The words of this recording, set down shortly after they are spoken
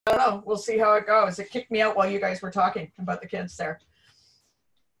don't know. We'll see how it goes. It kicked me out while you guys were talking about the kids there.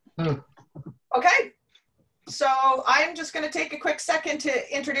 Okay. So I'm just going to take a quick second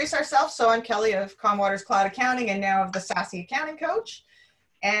to introduce ourselves. So I'm Kellie of Calmwaters Cloud Accounting and now of the Sassy Accounting Coach.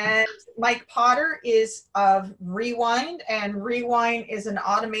 And Mike Potter is of Rewind, and Rewind is an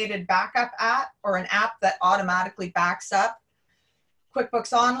automated backup app, or an app that automatically backs up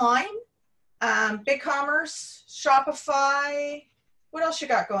QuickBooks Online, BigCommerce, Shopify. What else you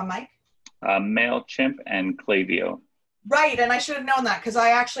got going, Mike? MailChimp and Klaviyo. Right, and I should have known that because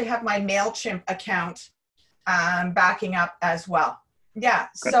I actually have my MailChimp account backing up as well. Yeah,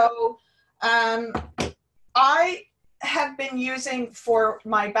 good. So I have been using for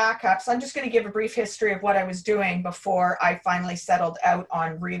my backups, I'm just going to give a brief history of what I was doing before I finally settled out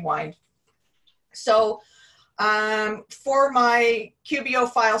on Rewind. So for my QBO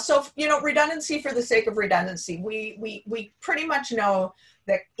file, so, you know, redundancy for the sake of redundancy, we pretty much know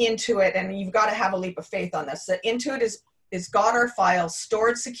that Intuit, and you've got to have a leap of faith on this, that Intuit is got our files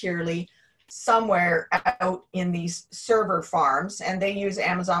stored securely somewhere out in these server farms, and they use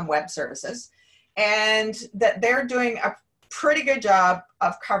Amazon Web Services, and that they're doing a pretty good job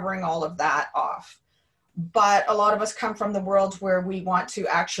of covering all of that off. But a lot of us come from the world where we want to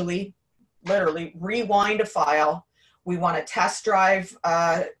actually literally rewind a file. We want to test drive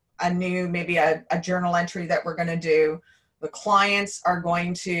a new, maybe a journal entry that we're going to do. The clients are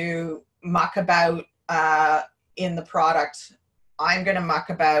going to muck about in the product. I'm going to muck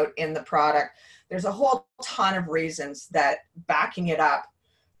about in the product. There's a whole ton of reasons that backing it up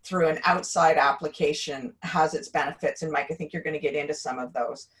through an outside application has its benefits. And Mike, I think you're going to get into some of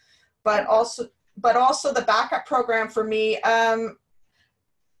those. But also the backup program for me,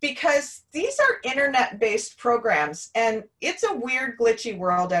 because these are internet-based programs and it's a weird, glitchy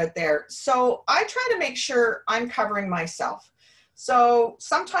world out there. So I try to make sure I'm covering myself. So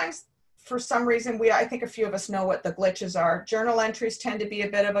sometimes, for some reason, I think a few of us know what the glitches are. Journal entries tend to be a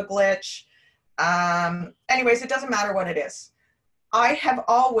bit of a glitch. Anyways, it doesn't matter what it is. I have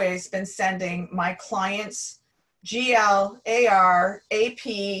always been sending my clients GL, AR,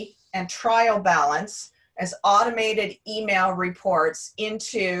 AP, and trial balance as automated email reports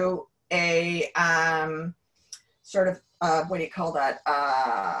into a sort of, what do you call that,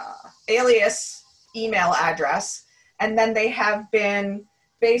 alias email address. And then they have been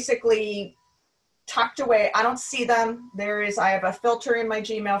basically tucked away. I don't see them. I have a filter in my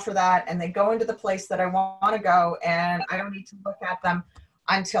Gmail for that, and they go into the place that I want to go, and I don't need to look at them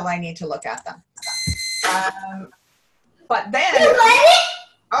until I need to look at them. But then,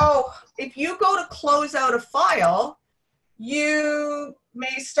 if you go to close out a file, you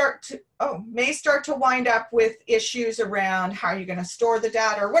may start to wind up with issues around how you're going to store the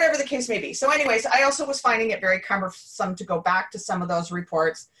data or whatever the case may be. So anyways, I also was finding it very cumbersome to go back to some of those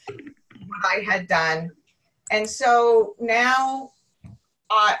reports, what I had done. And so now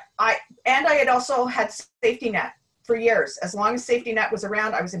I had also had Safety Net for years. As long as Safety Net was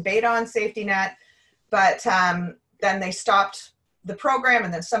around, I was in beta on Safety Net, but then they stopped the program,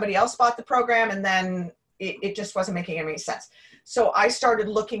 and then somebody else bought the program, and then it just wasn't making any sense. So I started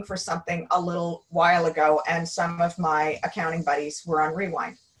looking for something a little while ago, and some of my accounting buddies were on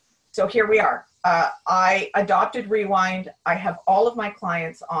Rewind. So here we are. I adopted Rewind. I have all of my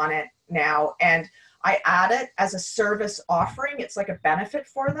clients on it now, and I add it as a service offering. It's like a benefit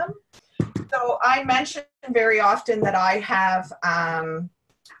for them. So I mention very often that I have, I'm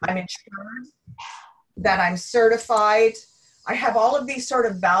insured, that I'm certified. I have all of these sort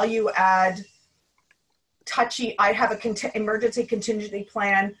of value add, touchy, I have an emergency contingency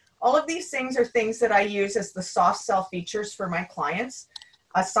plan. All of these things are things that I use as the soft sell features for my clients.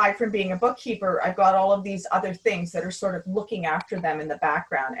 Aside from being a bookkeeper, I've got all of these other things that are sort of looking after them in the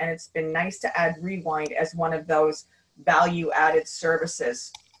background. And it's been nice to add Rewind as one of those value added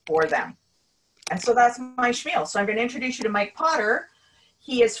services for them. And so that's my spiel. So I'm going to introduce you to Mike Potter.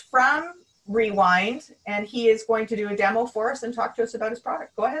 He is from Rewind, and he is going to do a demo for us and talk to us about his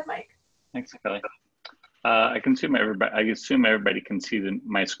product. Go ahead, Mike. Thanks, Kellie. I assume everybody can see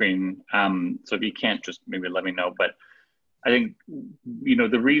my screen. So if you can't, just maybe let me know. But I think, you know,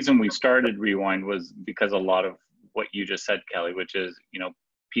 the reason we started Rewind was because a lot of what you just said, Kellie, which is, you know,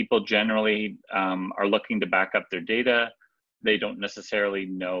 people generally are looking to back up their data. They don't necessarily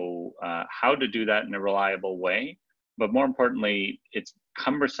know how to do that in a reliable way. But more importantly, it's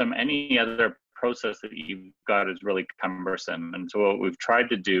cumbersome. Any other process that you've got is really cumbersome. And so what we've tried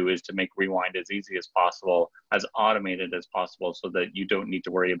to do is to make Rewind as easy as possible, as automated as possible, so that you don't need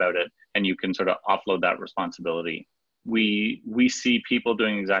to worry about it and you can sort of offload that responsibility. We see people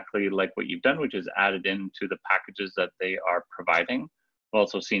doing exactly like what you've done, which is added into the packages that they are providing.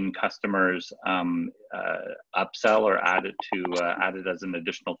 also seen customers upsell or add it as an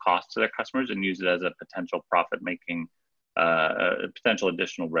additional cost to their customers and use it as a potential profit-making, a potential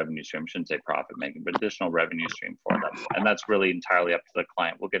additional revenue stream. I shouldn't say profit-making, but additional revenue stream for them. And that's really entirely up to the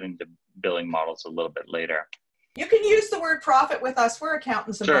client. We'll get into billing models a little bit later. You can use the word profit with us. We're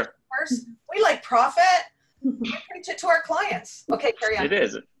accountants and Sure. bookkeepers. We like profit. We preach it to our clients. Okay, carry on. It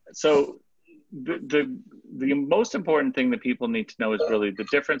is. So the most important thing that people need to know is really the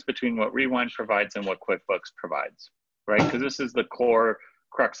difference between what Rewind provides and what QuickBooks provides, right? Because this is the core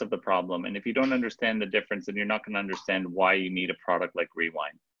crux of the problem. And if you don't understand the difference, then you're not going to understand why you need a product like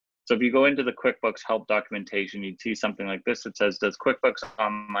Rewind. So if you go into the QuickBooks help documentation, you'd see something like this. It says, does QuickBooks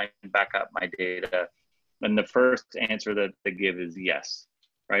Online back up my data? And the first answer that they give is yes,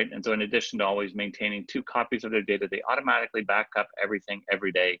 right? And so in addition to always maintaining 2 copies of their data, they automatically back up everything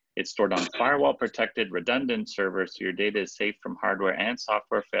every day. It's stored on firewall protected, redundant servers, so your data is safe from hardware and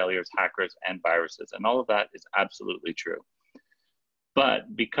software failures, hackers, and viruses. And all of that is absolutely true.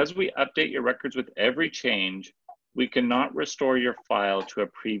 But because we update your records with every change, we cannot restore your file to a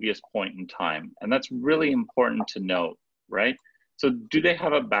previous point in time. And that's really important to note, right? So do they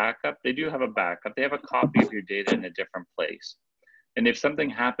have a backup? They do have a backup. They have a copy of your data in a different place. And if something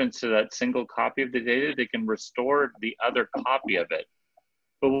happens to that single copy of the data, they can restore the other copy of it.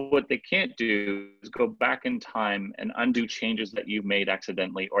 But what they can't do is go back in time and undo changes that you've made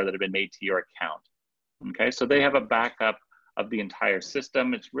accidentally or that have been made to your account. Okay, so they have a backup of the entire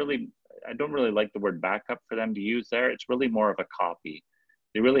system. It's really, I don't really like the word backup for them to use there. It's really more of a copy.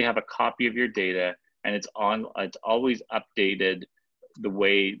 They really have a copy of your data, and it's always updated the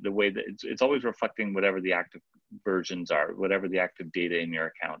way that it's always reflecting whatever the active versions are, whatever the active data in your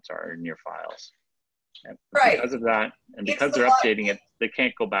accounts are, in your files. And right. Because of that, and because they're updating it, they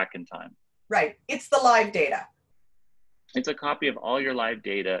can't go back in time. Right. It's the live data. It's a copy of all your live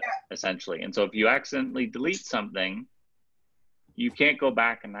data, essentially. And so if you accidentally delete something, you can't go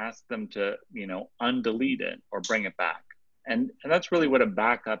back and ask them to, you know, undelete it or bring it back. And that's really what a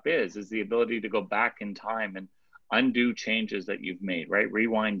backup is the ability to go back in time and undo changes that you've made, right?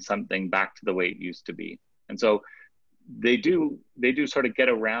 Rewind something back to the way it used to be. And so they do sort of get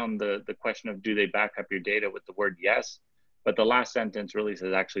around the question of, do they back up your data with the word yes? But the last sentence really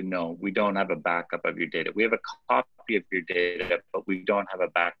says, actually, no, we don't have a backup of your data. We have a copy of your data, but we don't have a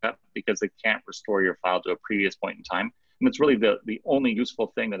backup because they can't restore your file to a previous point in time. And it's really the only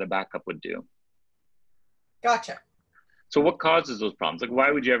useful thing that a backup would do. Gotcha. So what causes those problems? Like, why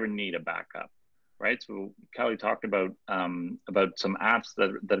would you ever need a backup, right? So Kelly talked about some apps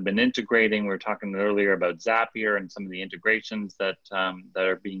that have been integrating. We were talking earlier about Zapier and some of the integrations that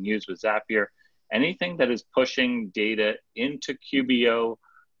are being used with Zapier. Anything that is pushing data into QBO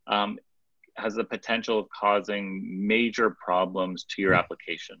has the potential of causing major problems to your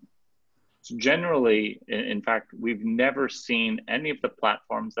application. So generally, in fact, we've never seen any of the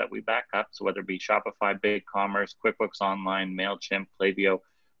platforms that we back up, so whether it be Shopify, BigCommerce, QuickBooks Online, MailChimp, Klaviyo,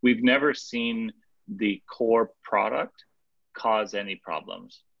 we've never seen the core product cause any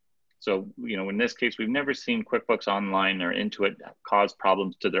problems. So, you know, in this case, we've never seen QuickBooks Online or Intuit cause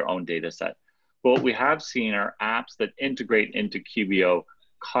problems to their own data set. But what we have seen are apps that integrate into QBO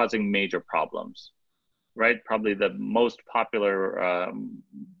causing major problems, right? Probably the most popular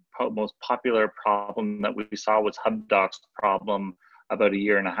problem that we saw was HubDoc's problem about 1.5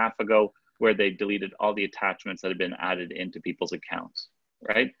 years ago, where they deleted all the attachments that had been added into people's accounts,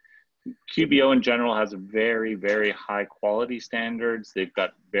 right? QBO in general has very, very high quality standards. They've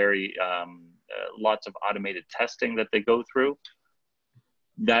got very lots of automated testing that they go through.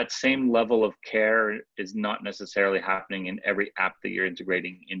 That same level of care is not necessarily happening in every app that you're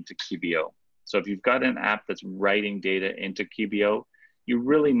integrating into QBO. So if you've got an app that's writing data into QBO, you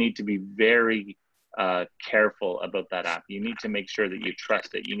really need to be very careful about that app. You need to make sure that you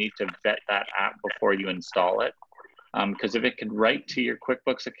trust it. You need to vet that app before you install it. Because if it can write to your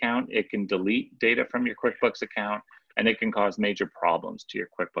QuickBooks account, it can delete data from your QuickBooks account, and it can cause major problems to your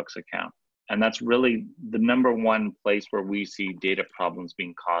QuickBooks account. And that's really the #1 place where we see data problems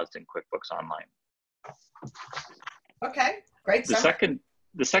being caused in QuickBooks Online. Okay, great.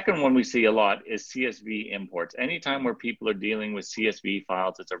 The second one we see a lot is CSV imports. Anytime where people are dealing with CSV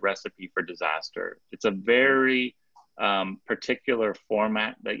files, it's a recipe for disaster. It's a very particular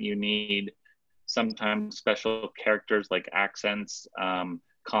format that you need. Sometimes special characters like accents,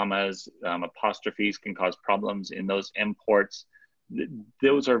 commas, apostrophes can cause problems in those imports.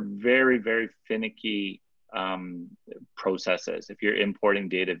 Those are very, very finicky processes if you're importing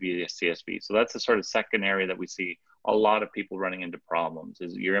data via CSV. So that's the sort of second area that we see a lot of people running into problems,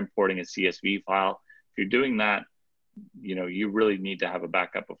 is you're importing a CSV file. If you're doing that, you really need to have a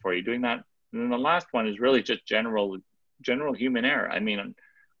backup before you're doing that. And then the last one is really just general human error. I mean,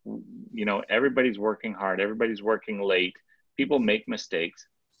 everybody's working hard, everybody's working late, people make mistakes,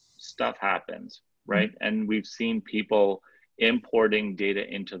 stuff happens, right? Mm-hmm. And we've seen people importing data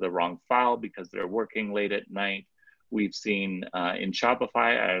into the wrong file because they're working late at night. We've seen in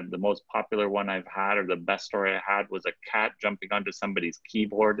Shopify, the most popular one I've had, or the best story I had, was a cat jumping onto somebody's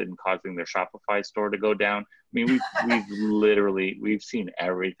keyboard and causing their Shopify store to go down. I mean, we've seen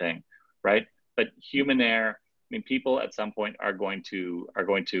everything, right? But human error, I mean, people at some point are going to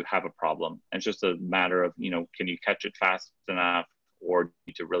have a problem. And it's just a matter of, can you catch it fast enough, or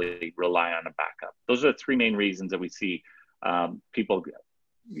need to really rely on a backup? Those are the three main reasons that we see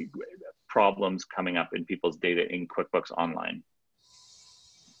problems coming up in people's data in QuickBooks Online.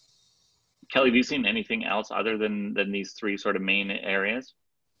 Kelly, have you seen anything else other than these three sort of main areas?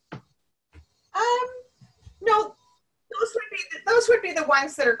 No, those would be the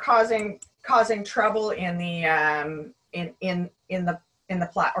ones that are causing trouble in the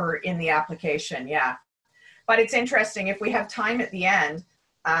application. Yeah, but it's interesting. If we have time at the end,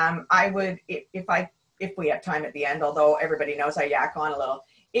 I would, if we have time at the end, although everybody knows I yak on a little,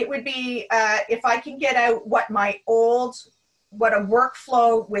 it would be if I can get out what a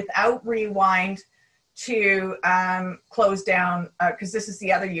workflow without Rewind to close down, because this is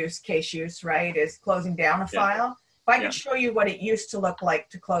the other case, right, is closing down a file. If I could show you what it used to look like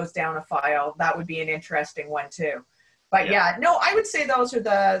to close down a file, that would be an interesting one too. But no, I would say those are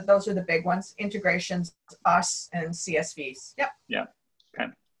the big ones: integrations, us, and CSVs. Yep. Yeah.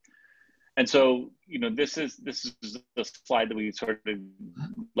 Okay. And so, this is the slide that we sort of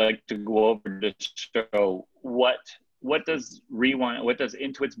like to go over to show what does Rewind, what does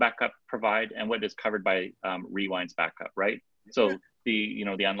Intuit's backup provide, and what is covered by Rewind's backup, right? So the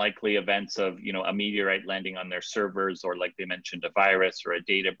unlikely events of a meteorite landing on their servers, or like they mentioned, a virus or a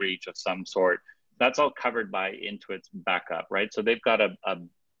data breach of some sort, that's all covered by Intuit's backup, right? So they've got a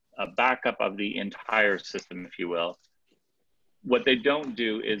backup of the entire system, if you will. What they don't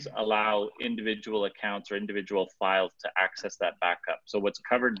do is allow individual accounts or individual files to access that backup. So what's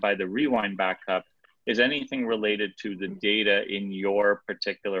covered by the Rewind backup is anything related to the data in your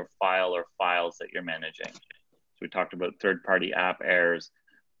particular file or files that you're managing. So we talked about third-party app errors,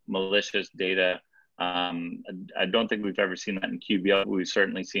 malicious data. I don't think we've ever seen that in QBO, but we've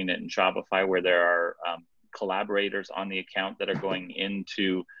certainly seen it in Shopify, where there are collaborators on the account that are going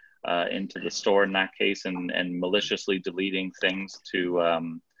into the store in that case, and maliciously deleting things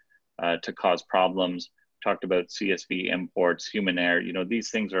to cause problems. Talked about CSV imports, human error.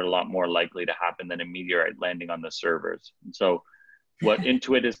 These things are a lot more likely to happen than a meteorite landing on the servers. And so what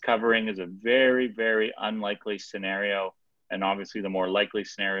Intuit is covering is a very, very unlikely scenario. And obviously the more likely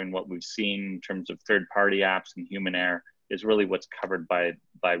scenario, and what we've seen in terms of third-party apps and human error, is really what's covered by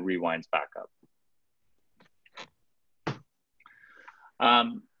Rewind's backup.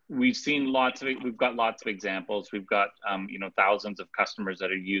 We've got lots of examples. We've got, thousands of customers that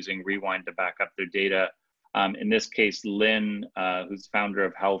are using Rewind to back up their data. In this case, Lynn, who's founder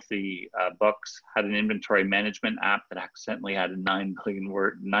of Healthy Books, had an inventory management app that accidentally had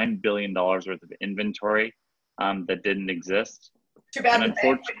 $9 billion worth of inventory that didn't exist. Too bad the bank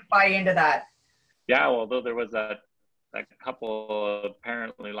wouldn't buy into that. Yeah, although there was that couple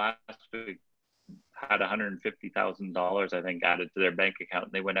apparently last week had $150,000, I think, added to their bank account,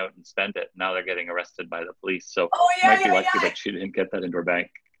 and they went out and spent it. Now they're getting arrested by the police. So might be lucky that she didn't get that into her bank.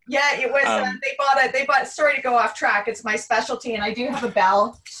 Yeah, it was. They bought. Sorry to go off track. It's my specialty, and I do have a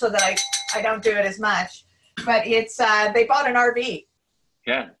bell so that I don't do it as much. But it's they bought an RV.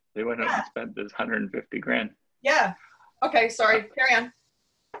 Yeah, they went out and spent this 150 grand. Yeah. Okay. Sorry. Carry on.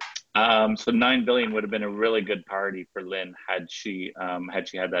 So $9 billion would have been a really good party for Lynn had she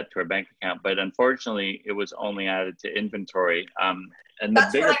had that to her bank account. But unfortunately, it was only added to inventory. And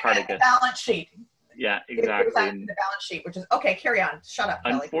that's the bigger part of the balance sheet. Yeah, exactly. It was added to the balance sheet, which is okay. Carry on. Shut up,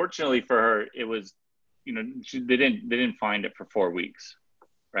 Kelly. Unfortunately for her, it was, they didn't find it for 4 weeks,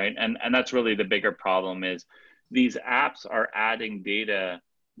 right? And that's really the bigger problem, is these apps are adding data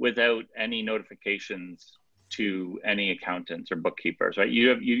without any notifications to any accountants or bookkeepers, right?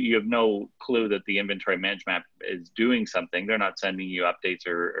 You have no clue that the inventory management app is doing something. They're not sending you updates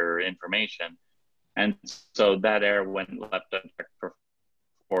or information. And so that error went left unchecked for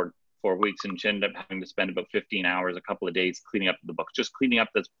 4 weeks, and she ended up having to spend about 15 hours, a couple of days, cleaning up the books, just cleaning up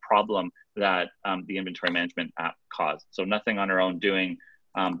this problem that the inventory management app caused. So nothing on her own doing,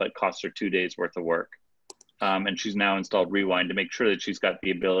 but cost her 2 days worth of work. And she's now installed Rewind to make sure that she's got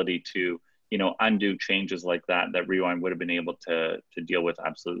the ability to undo changes like that Rewind would have been able to deal with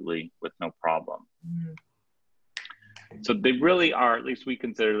absolutely with no problem. So they really are, at least we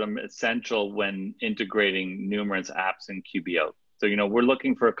consider them essential when integrating numerous apps in QBO. So, you know, we're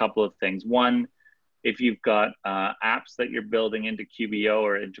looking for a couple of things. One, if you've got apps that you're building into QBO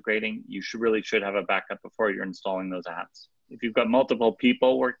or integrating, you really should have a backup before you're installing those apps. If you've got multiple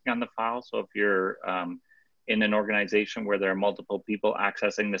people working on the file, so if you're in an organization where there are multiple people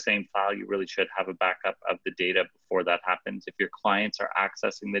accessing the same file, you really should have a backup of the data before that happens. If your clients are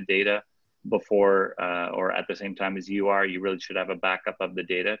accessing the data before or at the same time as you are, you really should have a backup of the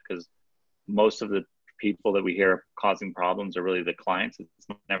data, because most of the people that we hear causing problems are really the clients. It's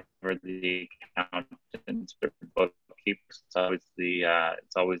never the accountants or bookkeepers.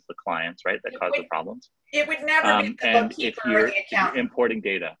 It's always the clients, right, that cause the problems. It would never be the bookkeeper or the accountant. If you're importing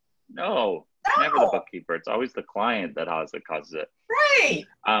data, no, never the bookkeeper. It's always the client that causes it. Right.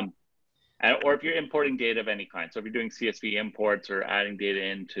 Or if you're importing data of any kind. So if you're doing CSV imports or adding data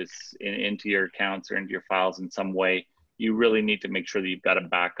into your accounts or into your files in some way, you really need to make sure that you've got a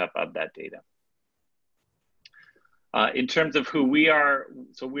backup of that data. In terms of who we are,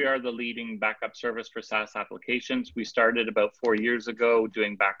 so we are the leading backup service for SaaS applications. We started about 4 years ago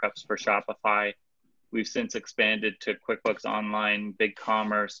doing backups for Shopify. We've since expanded to QuickBooks Online,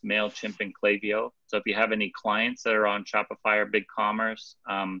 BigCommerce, MailChimp, and Klaviyo. So if you have any clients that are on Shopify or BigCommerce,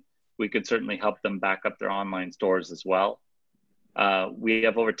 we could certainly help them back up their online stores as well. We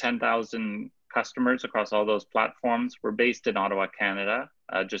have over 10,000 customers across all those platforms. We're based in Ottawa, Canada,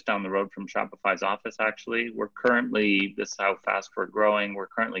 just down the road from Shopify's office, actually. We're currently, this is how fast we're growing, we're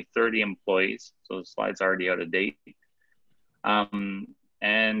currently 30 employees, so the slide's already out of date.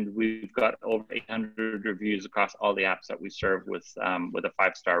 And we've got over 800 reviews across all the apps that we serve with a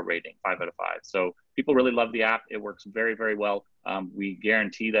 5-star rating, 5 out of 5. So people really love the app. It works very, very well. We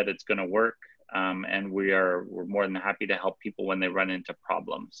guarantee that it's going to work, and we're more than happy to help people when they run into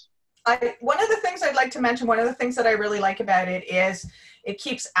problems. One of the things I'd like to mention, one of the things that I really like about it is it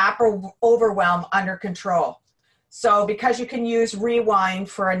keeps app overwhelm under control. So because you can use Rewind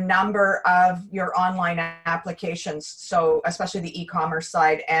for a number of your online applications, so especially the e-commerce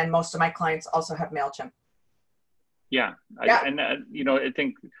side, and most of my clients also have MailChimp. Yeah, you know, I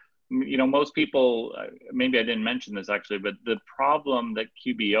think, you know, most people, maybe I didn't mention this actually, but the problem that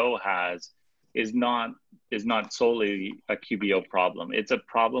QBO has is not solely a QBO problem. It's a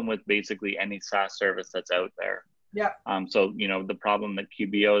problem with basically any SaaS service that's out there. Yeah. So, you know, the problem that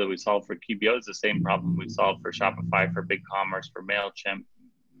we solve for QBO is the same problem we solve for Shopify, for BigCommerce, for MailChimp.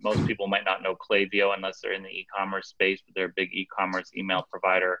 Most people might not know Klaviyo unless they're in the e-commerce space, but they're a big e-commerce email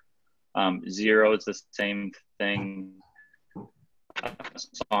provider. Xero is the same thing.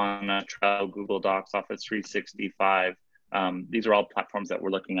 Asana, Trello, Google Docs, Office 365. These are all platforms that we're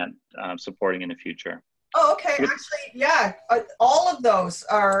looking at supporting in the future. Oh, okay. Actually, yeah, all of those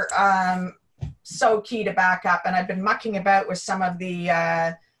are so key to backup, and I've been mucking about with some of the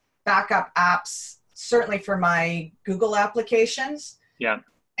backup apps, certainly for my Google applications. Yeah.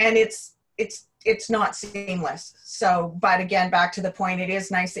 And it's not seamless. So, but again, back to the point, it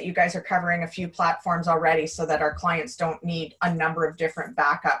is nice that you guys are covering a few platforms already so that our clients don't need a number of different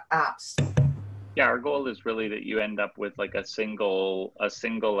backup apps. Yeah, our goal is really that you end up with like a single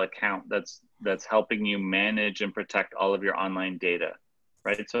account that's helping you manage and protect all of your online data,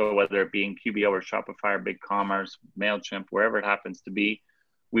 right? So whether it be in QBO or Shopify or BigCommerce, MailChimp, wherever it happens to be,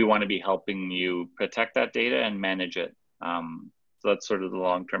 we want to be helping you protect that data and manage it. So that's sort of the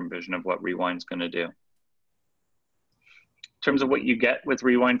long-term vision of what Rewind's going to do. In terms of what you get with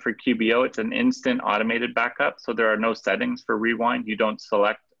Rewind for QBO, it's an instant automated backup. So there are no settings for Rewind. You don't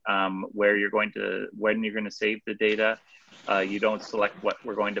select when you're going to save the data. You don't select what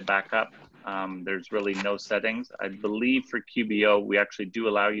we're going to back up. There's really no settings. I believe for QBO, we actually do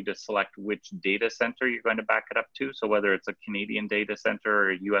allow you to select which data center you're going to back it up to. So whether it's a Canadian data center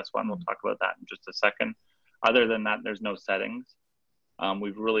or a US one, we'll talk about that in just a second. Other than that, there's no settings.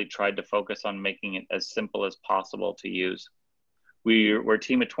 We've really tried to focus on making it as simple as possible to use. We're a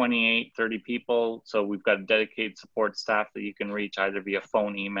team of 28, 30 people. So we've got a dedicated support staff that you can reach either via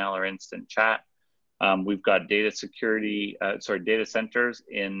phone, email, or instant chat. We've got data centers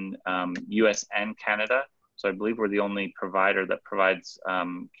in US and Canada. So I believe we're the only provider that provides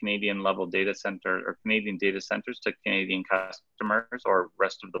Canadian level data center or Canadian data centers to Canadian customers or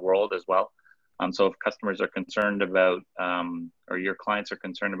rest of the world as well. So if customers are concerned about, or your clients are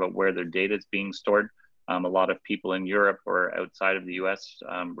concerned about where their data is being stored, a lot of people in Europe or outside of the US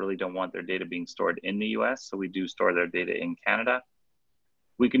really don't want their data being stored in the US. So we do store their data in Canada.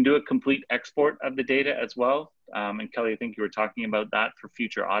 We can do a complete export of the data as well. And Kelly, I think you were talking about that for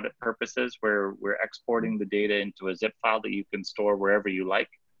future audit purposes, where we're exporting the data into a zip file that you can store wherever you like.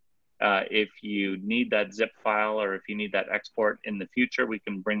 if you need that zip file or if you need that export in the future, we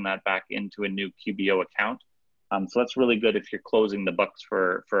can bring that back into a new QBO account. So that's really good if you're closing the books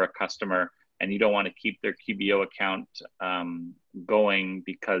for a customer and you don't want to keep their QBO account going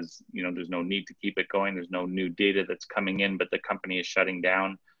because there's no need to keep it going. There's no new data that's coming in, but the company is shutting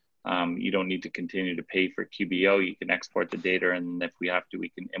down. You don't need to continue to pay for QBO. You can export the data, and if we have to, we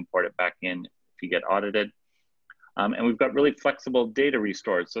can import it back in if you get audited. And we've got really flexible data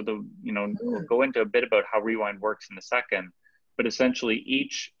restores. So we'll go into a bit about how Rewind works in a second, but essentially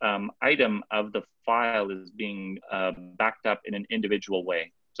each item of the file is being backed up in an individual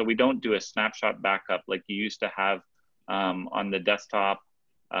way. So we don't do a snapshot backup like you used to have on the desktop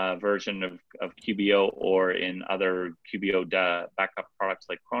version of QBO or in other QBO backup products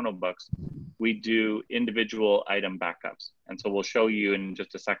like Chronobooks. We do individual item backups. And so we'll show you in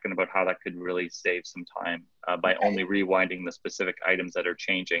just a second about how that could really save some time by only rewinding the specific items that are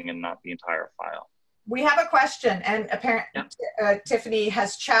changing and not the entire file. We have a question, and apparently Tiffany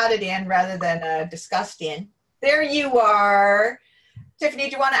has chatted in rather than discussed in. There you are. Tiffany,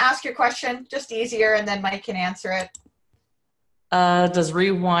 do you want to ask your question? Just easier, and then Mike can answer it. Does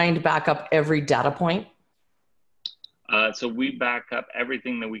Rewind back up every data point? So we back up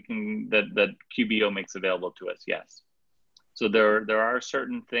everything that we can, that QBO makes available to us, yes. So there are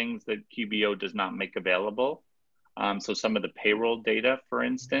certain things that QBO does not make available. So some of the payroll data, for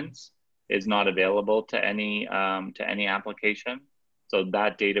instance, is not available to any application. So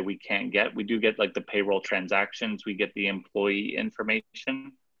that data we can't get. We do get like the payroll transactions, we get the employee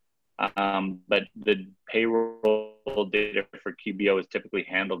information, but the payroll data for QBO is typically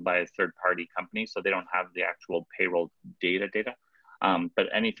handled by a third-party company, so they don't have the actual payroll data. But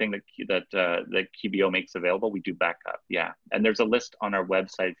anything that QBO makes available, we do back up. Yeah, and there's a list on our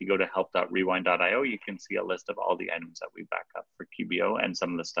website. If you go to help.rewind.io, you can see a list of all the items that we back up for QBO and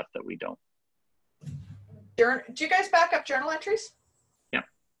some of the stuff that we don't. Do you guys back up journal entries? Yeah.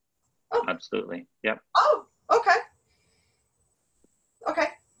 Oh. Absolutely. Yep. Oh, okay. Okay,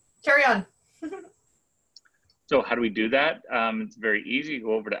 carry on. So how do we do that? It's very easy. You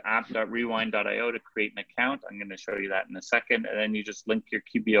go over to app.rewind.io to create an account. I'm going to show you that in a second. And then you just link your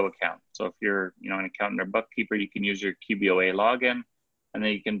QBO account. So if you're an accountant or bookkeeper, you can use your QBOA login, and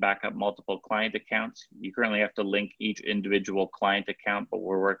then you can back up multiple client accounts. You currently have to link each individual client account, but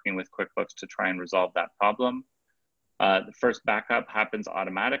we're working with QuickBooks to try and resolve that problem. The first backup happens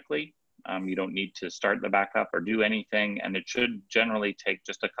automatically. You don't need to start the backup or do anything, and it should generally take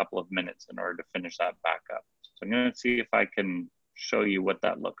just a couple of minutes in order to finish that backup. So I'm going to see if I can show you what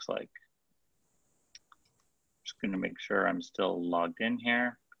that looks like. Just going to make sure I'm still logged in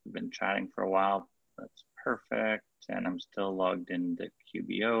here. We've been chatting for a while. That's perfect. And I'm still logged into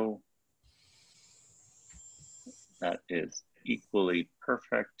QBO. That is equally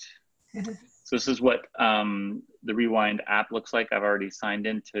perfect. So this is what the Rewind app looks like. I've already signed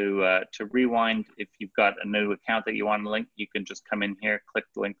in to Rewind. If you've got a new account that you want to link, you can just come in here, click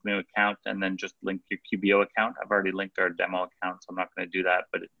the link new account, and then just link your QBO account. I've already linked our demo account, so I'm not going to do that.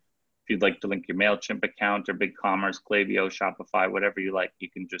 But if you'd like to link your MailChimp account or BigCommerce, Klaviyo, Shopify, whatever you like, you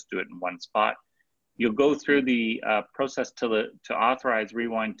can just do it in one spot. You'll go through the process to authorize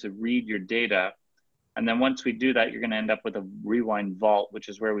Rewind to read your data. And then once we do that, you're going to end up with a Rewind vault, which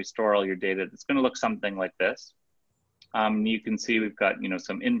is where we store all your data. It's going to look something like this. You can see we've got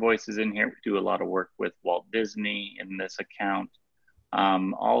some invoices in here. We do a lot of work with Walt Disney in this account.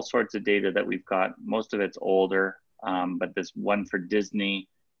 All sorts of data that we've got. Most of it's older, but this one for Disney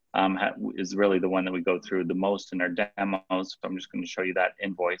is really the one that we go through the most in our demos. So I'm just going to show you that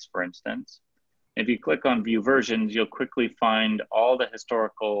invoice, for instance. If you click on View Versions, you'll quickly find all the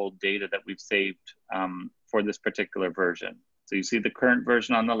historical data that we've saved for this particular version. So you see the current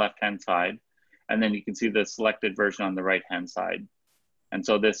version on the left-hand side, and then you can see the selected version on the right-hand side. And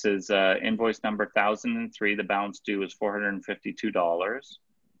so this is invoice number 1003. The balance due is $452.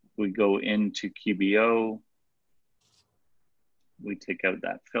 We go into QBO. We take out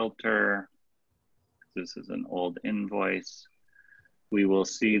that filter. This is an old invoice. We will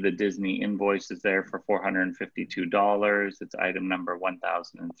see the Disney invoice is there for $452. It's item number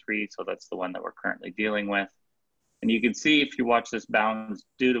 1003, so that's the one that we're currently dealing with. And you can see if you watch this balance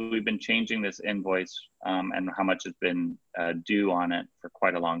due that we've been changing this invoice and how much has been due on it for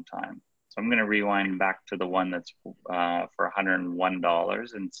quite a long time. So I'm going to rewind back to the one that's for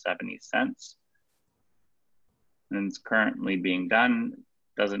 $101.70. And it's currently being done.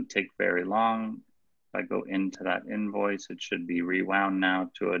 Doesn't take very long. If I go into that invoice, it should be rewound now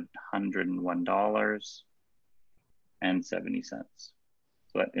to $101.70.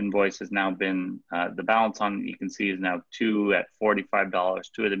 So that invoice has now been, the balance on, you can see, is now 2 at $45,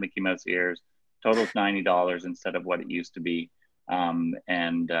 2 of the Mickey Mouse ears, total is $90 instead of what it used to be. And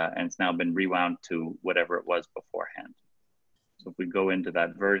it's now been rewound to whatever it was beforehand. So if we go into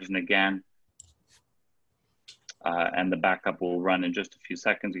that version again, and the backup will run in just a few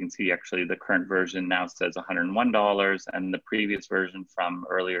seconds, you can see actually the current version now says $101, and the previous version from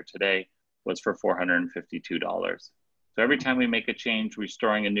earlier today was for $452. So every time we make a change, we're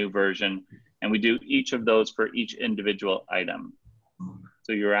storing a new version, and we do each of those for each individual item.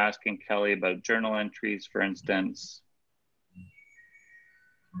 So you're asking Kelly about journal entries, for instance.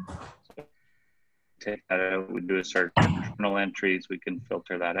 So take that out, we do a search for journal entries, we can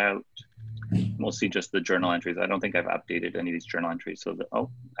filter that out. We'll see just the journal entries. I don't think I've updated any of these journal entries. So oh,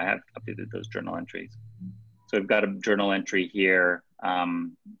 I have updated those journal entries. So we've got a journal entry here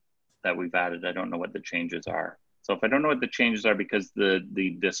that we've added. I don't know what the changes are. So if I don't know what the changes are because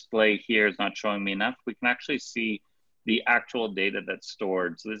the display here is not showing me enough, we can actually see the actual data that's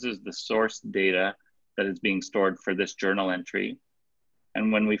stored. So this is the source data that is being stored for this journal entry.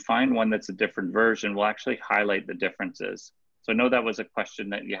 And when we find one that's a different version, we'll actually highlight the differences. So I know that was a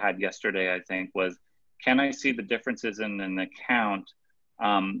question that you had yesterday, I think, was, can I see the differences in an account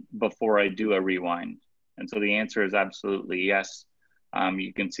before I do a rewind? And so the answer is absolutely yes.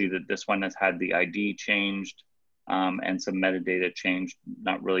 You can see that this one has had the ID changed and some metadata changed,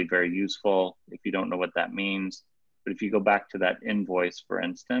 not really very useful if you don't know what that means. But if you go back to that invoice, for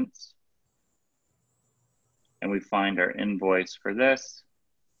instance, and we find our invoice for this,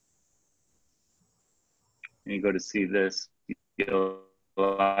 and you go to see this, you'll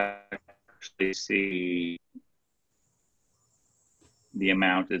actually see the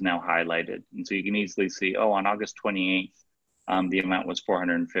amount is now highlighted. And so you can easily see, oh, on August 28th, the amount was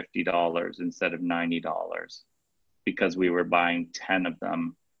 $450 instead of $90 because we were buying 10 of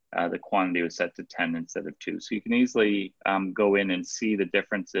them. The quantity was set to 10 instead of 2. So you can easily go in and see the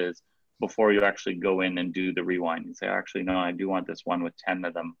differences before you actually go in and do the rewind. You say, actually, no, I do want this one with 10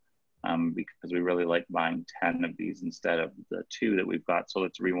 of them because we really like buying 10 of these instead of the 2 that we've got. So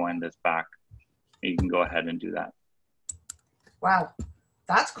let's rewind this back. You can go ahead and do that. Wow,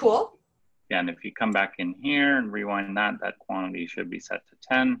 that's cool. Yeah, and if you come back in here and rewind that, that quantity should be set to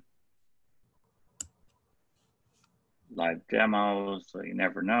 10. Live demos, so you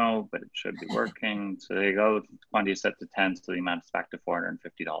never know, but it should be working. So there you go, the quantity is set to 10, so the amount is back to $450.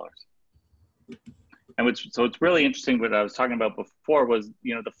 And so it's really interesting. What I was talking about before was,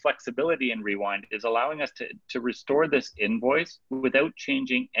 you know, the flexibility in Rewind is allowing us to restore this invoice without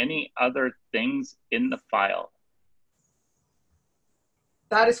changing any other things in the file.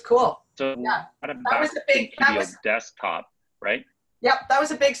 That is cool. So yeah, that was a big desktop, right? Yep, that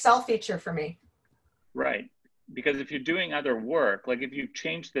was a big sell feature for me. Right, because if you're doing other work, like if you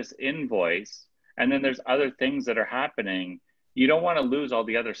change this invoice and then there's other things that are happening, you don't want to lose all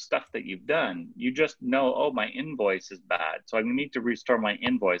the other stuff that you've done. You just know, oh, my invoice is bad, so I need to restore my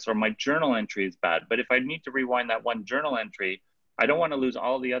invoice, or my journal entry is bad. But if I need to rewind that one journal entry, I don't want to lose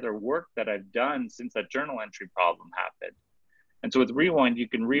all the other work that I've done since that journal entry problem happened. And so with Rewind, you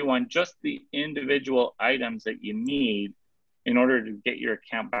can rewind just the individual items that you need in order to get your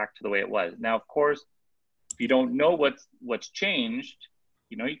account back to the way it was. Now, of course, if you don't know what's changed,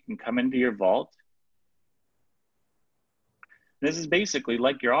 you know, you can come into your vault. This is basically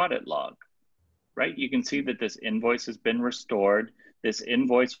like your audit log, right? You can see that this invoice has been restored. This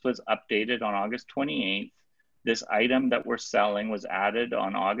invoice was updated on August 28th. This item that we're selling was added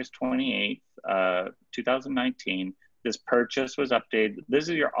on August 28th, 2019. This purchase was updated. This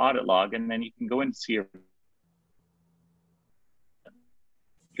is your audit log, and then you can go in and see your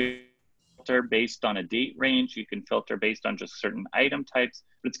filter based on a date range. You can filter based on just certain item types.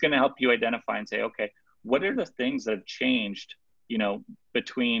 But it's going to help you identify and say, okay, what are the things that have changed, you know,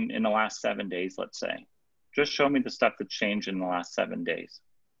 in the last 7 days, let's say. Just show me the stuff that changed in the last 7 days.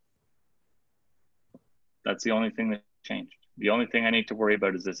 That's the only thing that changed. The only thing I need to worry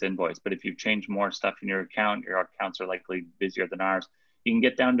about is this invoice. But if you've changed more stuff in your accounts are likely busier than ours. You can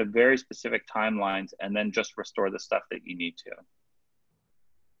get down to very specific timelines and then just restore the stuff that you need to.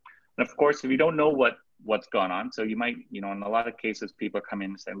 And of course, if you don't know what's gone on, so you might, you know, in a lot of cases, people come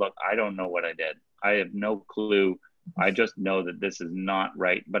in and say, look, I don't know what I did. I have no clue. I just know that this is not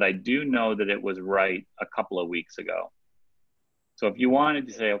right. But I do know that it was right a couple of weeks ago. So if you wanted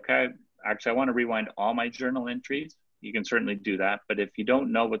to say, okay, actually, I want to rewind all my journal entries, you can certainly do that. But if you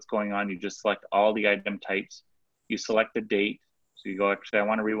don't know what's going on, you just select all the item types. You select the date. So you go, actually, I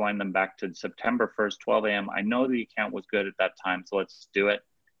want to rewind them back to September 1st, 12 a.m. I know the account was good at that time, so let's do it.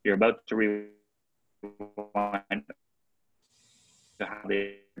 You're about to rewind have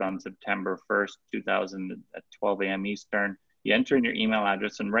it on September 1st, 2000 at 12 a.m. Eastern. You enter in your email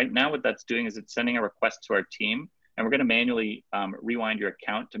address, and right now what that's doing is it's sending a request to our team, and we're going to manually rewind your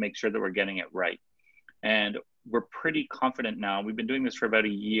account to make sure that we're getting it right. And we're pretty confident now. We've been doing this for about a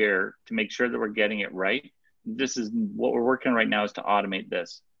year to make sure that we're getting it right. This is what we're working on right now, is to automate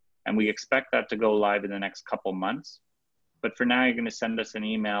this. And we expect that to go live in the next couple months. But for now, you're going to send us an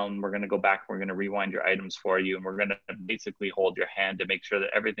email, and we're going to go back, we're going to rewind your items for you, and we're going to basically hold your hand to make sure that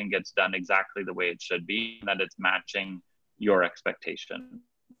everything gets done exactly the way it should be, and that it's matching your expectation.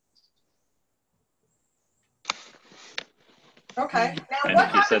 Okay. Now, and what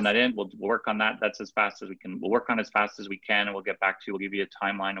if you happens? send that in, we'll work on that. That's as fast as we can. We'll work on as fast as we can, and we'll get back to you. We'll give you a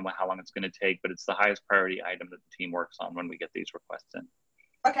timeline on how long it's going to take, but it's the highest priority item that the team works on when we get these requests in.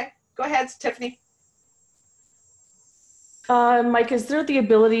 Okay, go ahead, Tiffany. Mike, is there the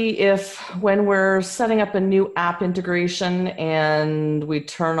ability, if when we're setting up a new app integration and we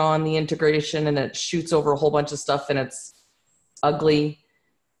turn on the integration and it shoots over a whole bunch of stuff and it's ugly,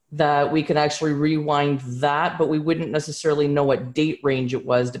 that we can actually rewind that, but we wouldn't necessarily know what date range it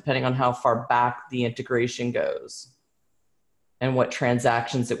was depending on how far back the integration goes and what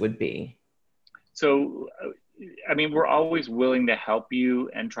transactions it would be? So, I mean, we're always willing to help you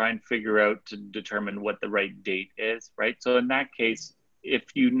and try and figure out to determine what the right date is, right? So in that case, if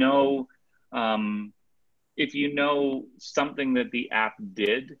you know something that the app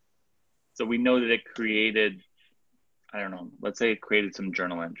did, so we know that it created, I don't know, let's say it created some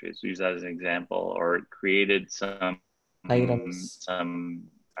journal entries, use that as an example, or it created some items,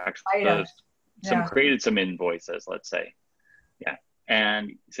 created some invoices, let's say, yeah,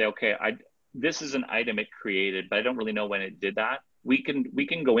 and say, okay, this is an item it created, but I don't really know when it did that. We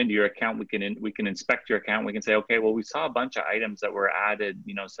can go into your account. We can inspect your account. We can say, okay, well, we saw a bunch of items that were added,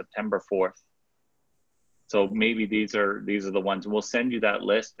 September 4th. So maybe these are the ones. We'll send you that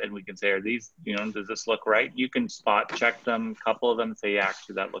list, and we can say, are these, does this look right? You can spot check them, a couple of them, say, yeah,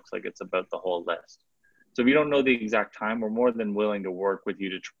 actually, that looks like it's about the whole list. So if you don't know the exact time, we're more than willing to work with you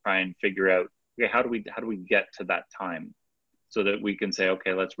to try and figure out, okay, how do we get to that time, so that we can say,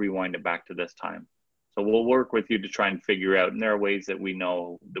 okay, let's rewind it back to this time. So we'll work with you to try and figure out, and there are ways that we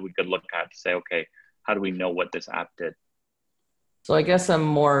know that we could look at to say, okay, how do we know what this app did? So I guess a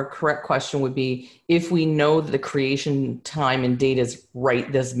more correct question would be, if we know that the creation time and date is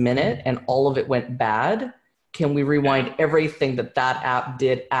right this minute and all of it went bad, can we rewind everything that app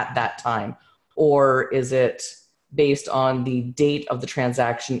did at that time? Or is it based on the date of the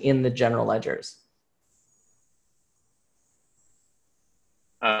transaction in the general ledgers?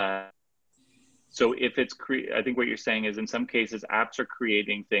 So if it's, I think what you're saying is, in some cases, apps are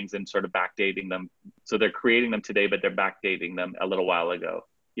creating things and sort of backdating them. So they're creating them today, but they're backdating them a little while ago.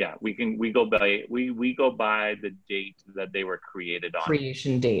 Yeah, we go by the date that they were created on.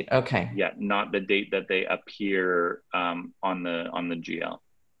 Creation date, okay. Yeah, not the date that they appear on the GL.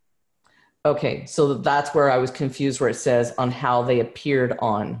 Okay, so that's where I was confused, where it says on how they appeared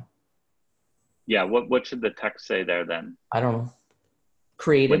on. Yeah, what should the text say there then? I don't know.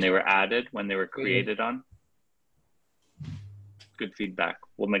 Created. When they were added, when they were created on. Good feedback.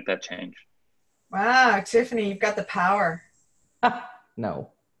 We'll make that change. Wow, Tiffany, you've got the power. No.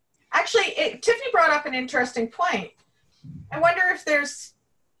 Actually, Tiffany brought up an interesting point. I wonder if there's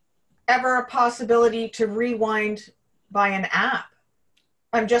ever a possibility to rewind by an app.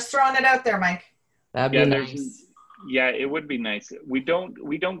 I'm just throwing it out there, Mike. That'd be nice. Yeah, it would be nice. We don't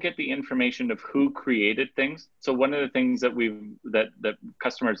get the information of who created things. So one of the things that that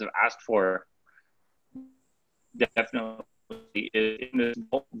customers have asked for definitely is, in this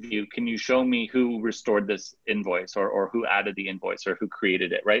view, can you show me who restored this invoice, or who added the invoice, or who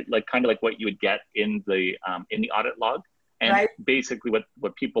created it, right? Like kind of like what you would get in the audit log. And right. Basically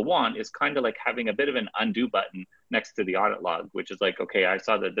what people want is kind of like having a bit of an undo button next to the audit log, which is like, okay, I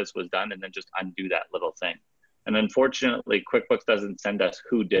saw that this was done, and then just undo that little thing. And unfortunately, QuickBooks doesn't send us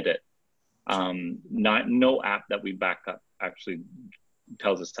who did it. No app that we back up actually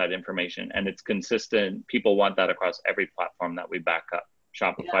tells us that information, and it's consistent. People want that across every platform that we back up.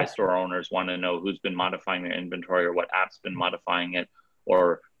 Shopify store owners want to know who's been modifying their inventory, or what app's been modifying it,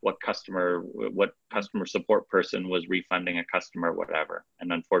 or what customer support person was refunding a customer, whatever.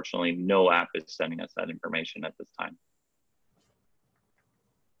 And unfortunately, no app is sending us that information at this time.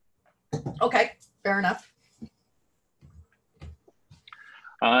 Okay, fair enough.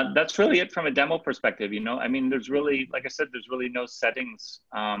 That's really it from a demo perspective. I mean, there's really, like I said, there's really no settings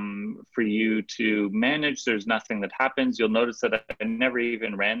for you to manage. There's nothing that happens. You'll notice that I never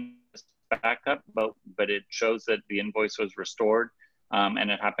even ran this backup, but it shows that the invoice was restored, and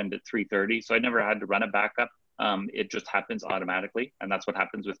it happened at 3:30. So I never had to run a backup. it just happens automatically. And that's what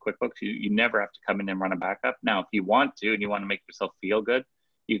happens with QuickBooks. You never have to come in and run a backup. Now, if you want to, and you want to make yourself feel good,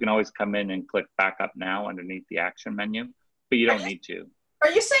 you can always come in and click backup now underneath the action menu, but you don't need to.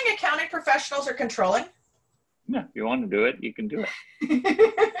 Are you saying accounting professionals are controlling? Yeah, if you want to do it, you can do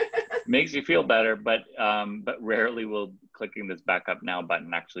it. Makes you feel better, but rarely will clicking this backup now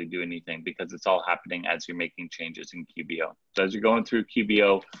button actually do anything, because it's all happening as you're making changes in QBO. So as you're going through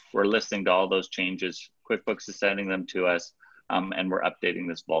QBO, we're listening to all those changes. QuickBooks is sending them to us, and we're updating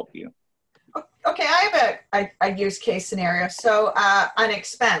this vault view. Okay, I have a use case scenario. So an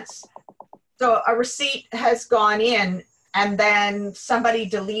expense. So a receipt has gone in and then somebody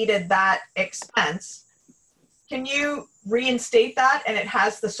deleted that expense. Can you reinstate that and it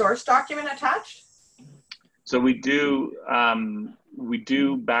has the source document attached? So we do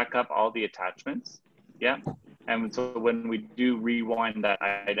back up all the attachments. Yeah. And so when we do rewind that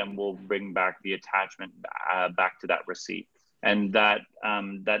item, we'll bring back the attachment back to that receipt. And that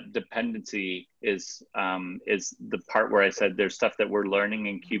dependency is the part where I said there's stuff that we're learning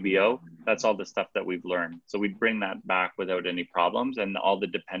in QBO. That's all the stuff that we've learned. So we bring that back without any problems, and all the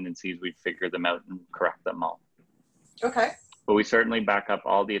dependencies, we figure them out and correct them all. Okay. But we certainly back up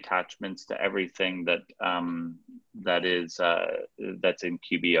all the attachments to everything that that's in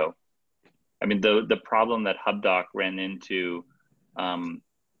QBO. I mean, the problem that HubDoc ran into,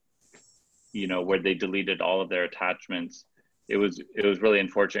 where they deleted all of their attachments, it was really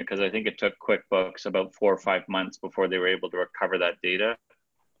unfortunate, because I think it took QuickBooks about 4 or 5 months before they were able to recover that data.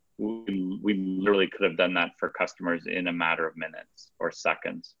 We literally could have done that for customers in a matter of minutes or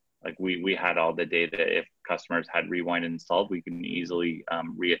seconds. Like we had all the data. If customers had Rewind installed, we can easily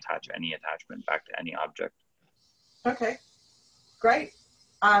reattach any attachment back to any object. Okay, great.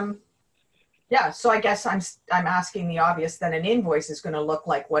 Yeah, so I guess I'm asking the obvious. Then an invoice is going to look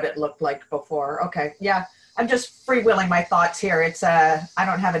like what it looked like before. Okay, yeah, I'm just freewheeling my thoughts here. It's I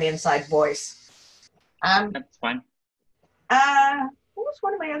don't have an inside voice. That's fine. What was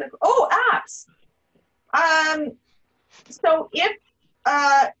one of my other? Oh, apps. So if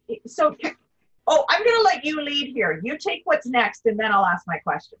I'm going to let you lead here. You take what's next, and then I'll ask my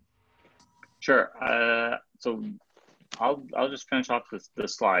question. Sure. So I'll just finish off the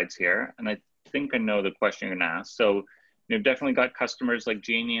slides here, and I think I know the question you're going to ask. So you've definitely got customers like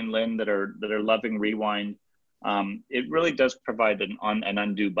Janie and Lynn that are loving Rewind. It really does provide an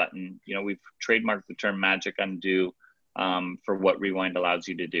undo button. We've trademarked the term magic undo for what Rewind allows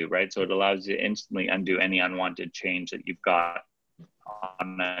you to do, right? So it allows you to instantly undo any unwanted change that you've got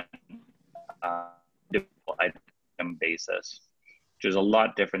on a item basis, which is a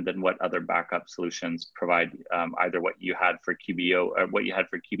lot different than what other backup solutions provide, either what you had for QBO or what you had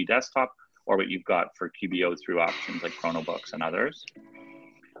for QB Desktop, or what you've got for QBO through options like Chronobooks and others.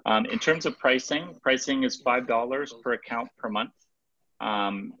 In terms of pricing is $5 per account per month.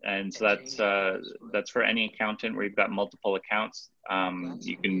 And so that's for any accountant where you've got multiple accounts.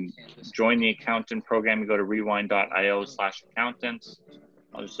 You can join the accountant program. You go to rewind.io/accountants.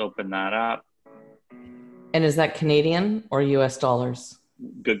 I'll just open that up. And is that Canadian or US dollars?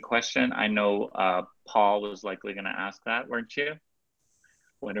 Good question. I know Paul was likely going to ask that, weren't you?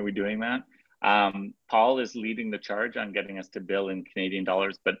 When are we doing that? Paul is leading the charge on getting us to bill in Canadian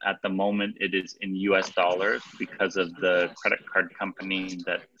dollars, but at the moment it is in US dollars because of the credit card company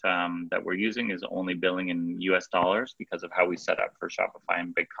that we're using is only billing in US dollars because of how we set up for Shopify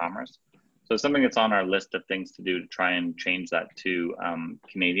and BigCommerce. So something that's on our list of things to do to try and change that to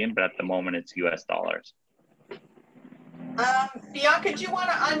Canadian, but at the moment it's US dollars. Bianca, do you want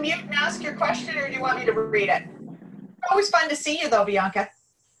to unmute and ask your question, or do you want me to read it? Always fun to see you though, Bianca.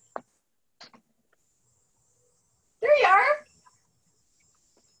 There you are.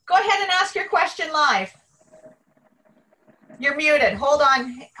 Go ahead and ask your question live. You're muted. Hold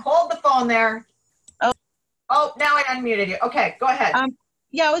on. Hold the phone there. Oh, now I unmuted you. Okay, go ahead.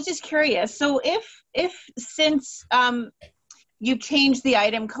 Yeah, I was just curious. So if since you've changed the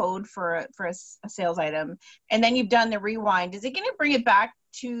item code for a sales item, and then you've done the rewind, is it going to bring it back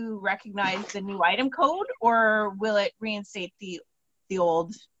to recognize the new item code, or will it reinstate the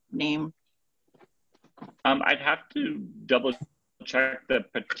old name? I'd have to double check the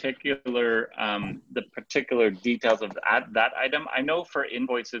particular details of that item. I know for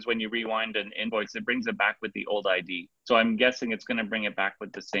invoices, when you rewind an invoice, it brings it back with the old ID. So I'm guessing it's going to bring it back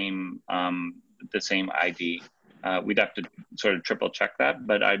with the same ID. We'd have to sort of triple check that,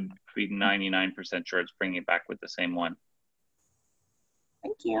 but I'd be 99% sure it's bringing it back with the same one.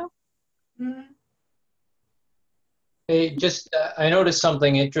 Thank you. Mm-hmm. Hey, I noticed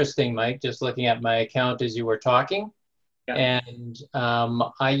something interesting, Mike, just looking at my account as you were talking. Yeah. And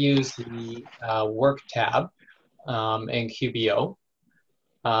I use the work tab. in QBO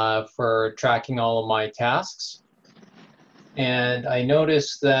for tracking all of my tasks. And I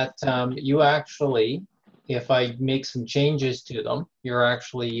noticed that you actually, if I make some changes to them, you're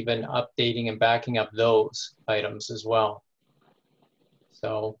actually even updating and backing up those items as well.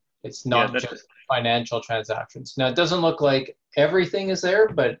 So it's not just financial transactions. Now, it doesn't look like everything is there,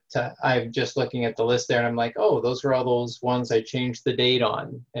 but I'm just looking at the list there and I'm like, oh, those are all those ones I changed the date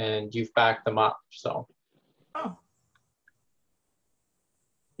on, and you've backed them up. So. Oh.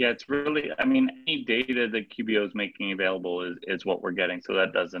 Yeah, it's really, I mean, any data that QBO is making available is what we're getting. So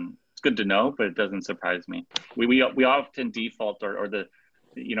that doesn't, it's good to know, but it doesn't surprise me. We often default or the,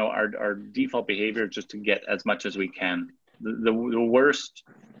 you know, our default behavior is just to get as much as we can. The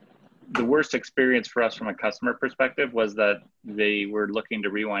worst experience for us from a customer perspective was that they were looking to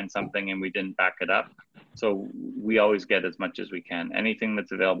rewind something and we didn't back it up. So we always get as much as we can. Anything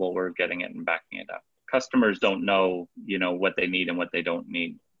that's available, we're getting it and backing it up. Customers don't know, you know, what they need and what they don't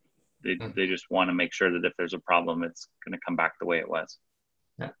need. They just want to make sure that if there's a problem, it's going to come back the way it was.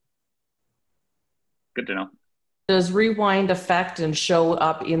 Yeah. Good to know. Does rewind affect and show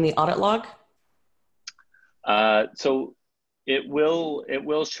up in the audit log? So it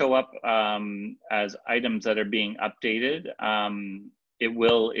will show up as items that are being updated. It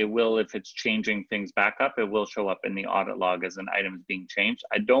will, if it's changing things back up, it will show up in the audit log as an item being changed.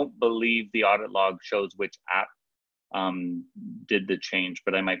 I don't believe the audit log shows which app did the change,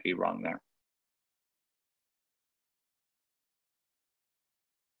 but I might be wrong there.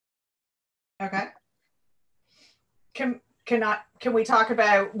 Okay. Can we talk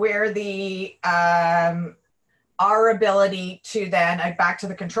about where the our ability to then back to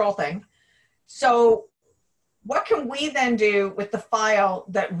the control thing? So what can we then do with the file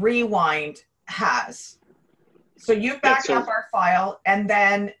that Rewind has? So you've backed up our file, and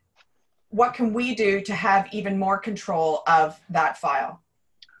then what can we do to have even more control of that file?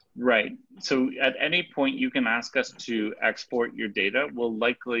 Right. So at any point, you can ask us to export your data. We'll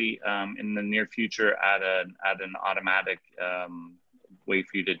likely, in the near future, add an automatic way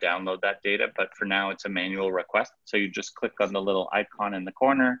for you to download that data. But for now, it's a manual request. So you just click on the little icon in the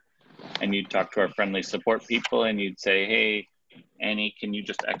corner, and you'd talk to our friendly support people, and you'd say, hey, Annie, can you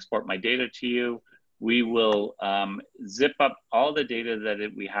just export my data to you? We will zip up all the data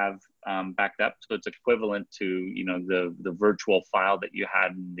that we have backed up, so it's equivalent to, you know, the virtual file that you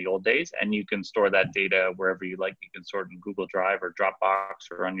had in the old days, and you can store that data wherever you like. You can store it in Google Drive or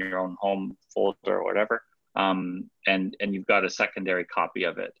Dropbox or on your own home folder or whatever, and you've got a secondary copy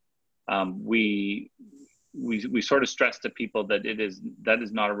of it. We sort of stress to people that that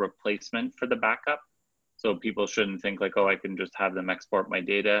is not a replacement for the backup, so people shouldn't think like, oh, I can just have them export my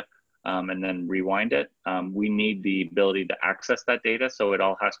data and then rewind it. We need the ability to access that data. So it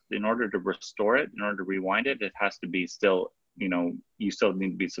all has to, in order to restore it, in order to rewind it, it has to be still, you know, you still need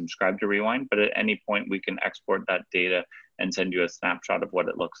to be subscribed to Rewind, but at any point we can export that data and send you a snapshot of what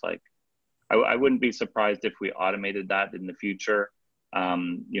it looks like. I wouldn't be surprised if we automated that in the future.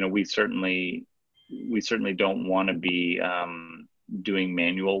 You know, we certainly don't want to be doing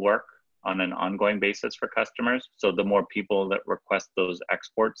manual work on an ongoing basis for customers. So the more people that request those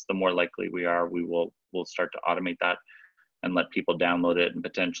exports, the more likely we'll start to automate that and let people download it and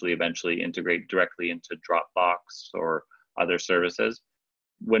potentially eventually integrate directly into Dropbox or other services.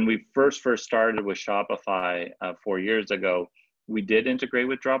 When we first started with Shopify 4 years ago, we did integrate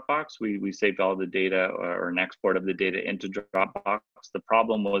with Dropbox. We saved all the data or an export of the data into Dropbox. The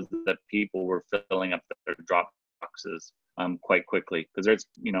problem was that people were filling up their Dropboxes quite quickly, because there's,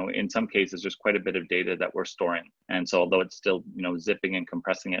 you know, in some cases, there's quite a bit of data that we're storing. And so although it's still, you know, zipping and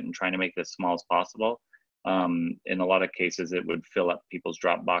compressing it and trying to make it as small as possible, in a lot of cases, it would fill up people's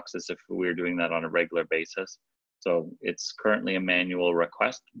Dropboxes if we were doing that on a regular basis. So it's currently a manual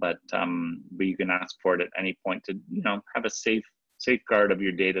request, but you can ask for it at any point to, you know, have a safeguard of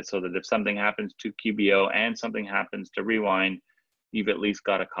your data, so that if something happens to QBO and something happens to Rewind, you've at least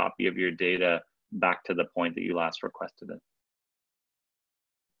got a copy of your data back to the point that you last requested it.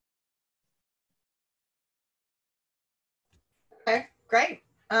 Okay, great.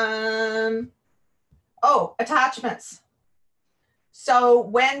 Oh, attachments. So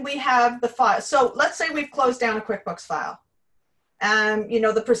when we have the file, so let's say we've closed down a QuickBooks file. You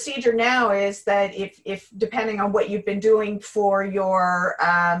know, the procedure now is that if depending on what you've been doing for your,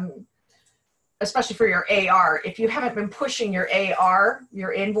 especially for your AR, if you haven't been pushing your AR,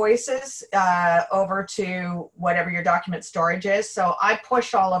 your invoices over to whatever your document storage is. So I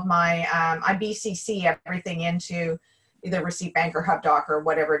push all of my, I BCC everything into either Receipt Bank or HubDoc or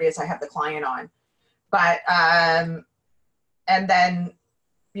whatever it is I have the client on. But, and then,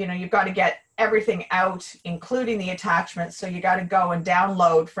 you know, you've got to get everything out, including the attachments. So you got to go and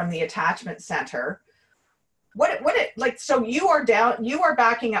download from the attachment center. So you are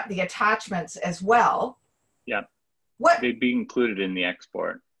backing up the attachments as well. Yeah. What? They'd be included in the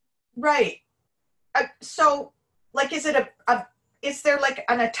export. Right. So like, is there like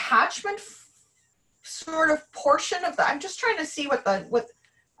an attachment sort of portion of that? I'm just trying to see what I'm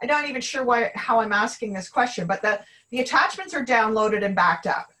not even sure how I'm asking this question, but the attachments are downloaded and backed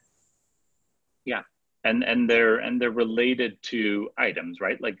up. Yeah. And they're related to items,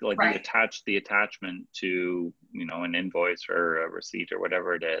 right? Like right. You attach the attachment to, an invoice or a receipt or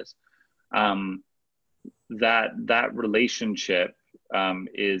whatever it is. That relationship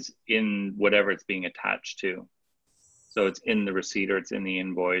is in whatever it's being attached to. So it's in the receipt, or it's in the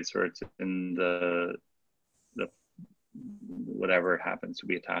invoice, or it's in the whatever it happens to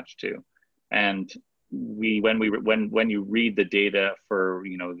be attached to. And when you read the data for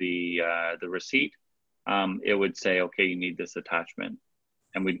the receipt, it would say, okay, you need this attachment,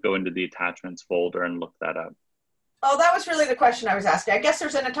 and we'd go into the attachments folder and look that up. Oh, that was really the question I was asking. I guess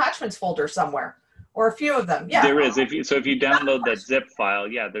there's an attachments folder somewhere, or a few of them. Yeah, there is. If you download that zip file,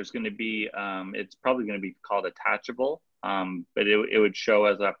 yeah, there's going to be it's probably going to be called attachable, but it would show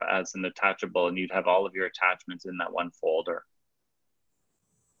us up as an attachable, and you'd have all of your attachments in that one folder.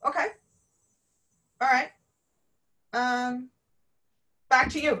 Okay. All right.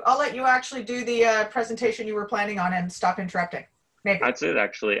 Back to you. I'll let you actually do the presentation you were planning on and stop interrupting. Maybe. That's it,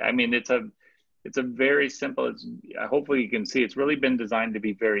 actually. I mean, it's a very simple, hopefully you can see, it's really been designed to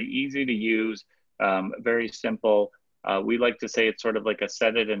be very easy to use, very simple. We like to say it's sort of like a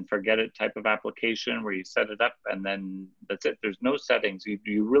set it and forget it type of application, where you set it up and then that's it. There's no settings.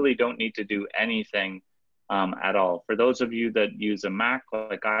 You really don't need to do anything at all. For those of you that use a Mac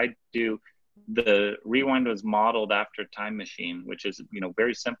like I do, the Rewind was modeled after Time Machine, which is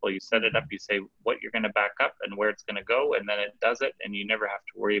very simple. You set it up, you say what you're going to back up and where it's going to go, and then it does it, and you never have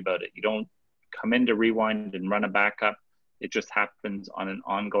to worry about it. You don't come into Rewind and run a backup. It just happens on an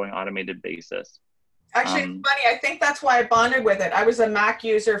ongoing automated basis. Actually, it's funny. I think that's why I bonded with it. I was a Mac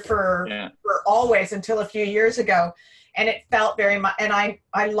user for always until a few years ago, and it felt very much. And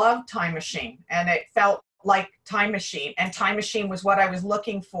I loved Time Machine, and it felt like Time Machine. And Time Machine was what I was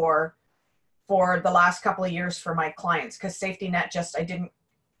looking for the last couple of years for my clients, because Safety Net I didn't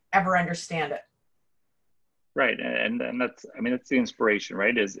ever understand it. Right, and that's the inspiration,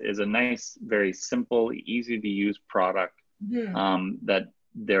 right? Is a nice, very simple, easy to use product. Mm-hmm. That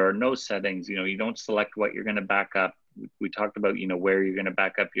there are no settings. You don't select what you're going to back up. We talked about where you're going to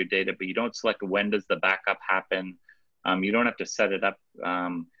back up your data, but you don't select when does the backup happen. You don't have to set it up.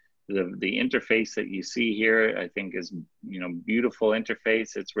 The interface that you see here, I think, is beautiful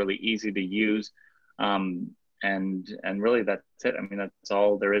interface. It's really easy to use, and really that's it. I mean, that's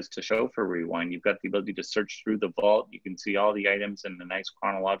all there is to show for Rewind. You've got the ability to search through the vault. You can see all the items in a nice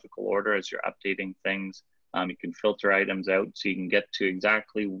chronological order as you're updating things. You can filter items out so you can get to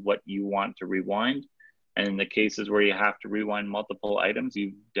exactly what you want to rewind. And in the cases where you have to rewind multiple items,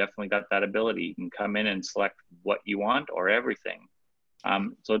 you've definitely got that ability. You can come in and select what you want or everything.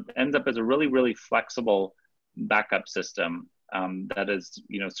 So it ends up as a really, really flexible backup system that has,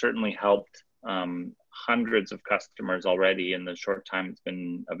 certainly helped hundreds of customers already in the short time it's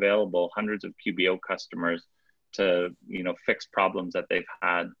been available, hundreds of QBO customers to, fix problems that they've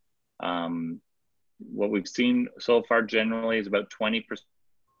had. What we've seen so far generally is about 20%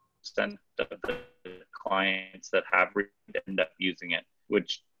 of the clients that have end up using it,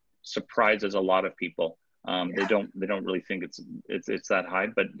 which surprises a lot of people. They don't really think it's that high,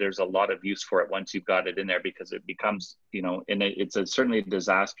 but there's a lot of use for it once you've got it in there, because it becomes, it's certainly a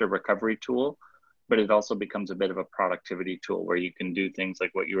disaster recovery tool, but it also becomes a bit of a productivity tool where you can do things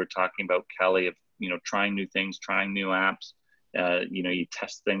like what you were talking about, Kelly, of, trying new things, trying new apps, you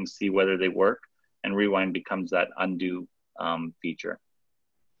test things, see whether they work, and Rewind becomes that undo feature.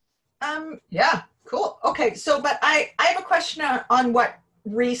 Yeah, cool. Okay, so, but I have a question on what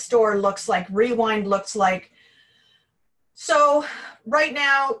Restore looks like, Rewind looks like. So right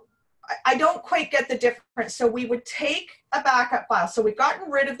now, I don't quite get the difference. So we would take a backup file. So we've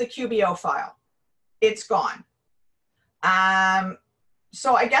gotten rid of the QBO file. It's gone.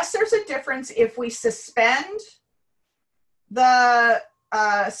 So I guess there's a difference if we suspend the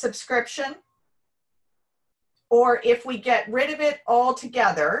subscription, or if we get rid of it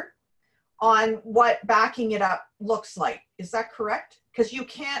altogether, on what backing it up looks like. Is that correct? Because you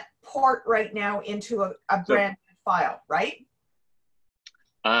can't port right now into a brand new file, right?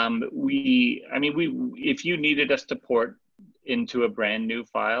 If you needed us to port into a brand new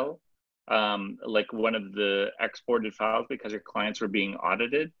file, like one of the exported files because your clients were being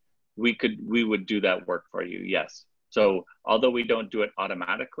audited, we would do that work for you. Yes. So although we don't do it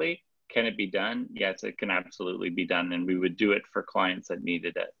automatically, can it be done? Yes, it can absolutely be done. And we would do it for clients that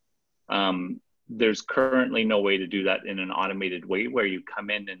needed it. There's currently no way to do that in an automated way where you come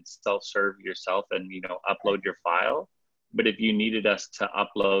in and self-serve yourself and, upload your file. But if you needed us to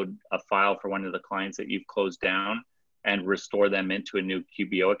upload a file for one of the clients that you've closed down and restore them into a new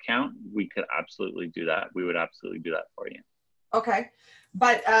QBO account, we could absolutely do that. We would absolutely do that for you. Okay.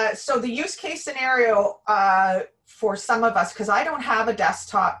 But so the use case scenario for some of us, because I don't have a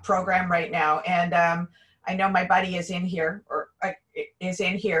desktop program right now, and I know my buddy is in here,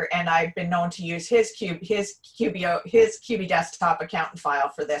 and I've been known to use his QB desktop account and file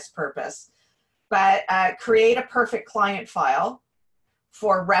for this purpose. But create a perfect client file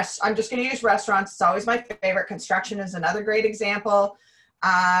for I'm just going to use restaurants. It's always my favorite. Construction is another great example.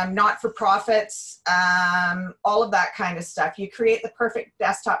 Not-for-profits, all of that kind of stuff. You create the perfect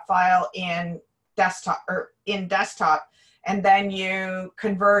desktop file in desktop, and then you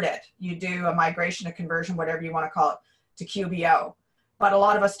convert it. You do a migration, a conversion, whatever you want to call it, to QBO. But a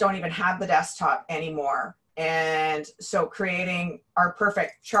lot of us don't even have the desktop anymore. And so creating our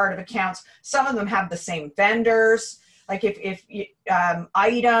perfect chart of accounts, some of them have the same vendors, like if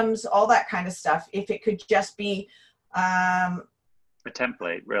items, all that kind of stuff. If it could just be a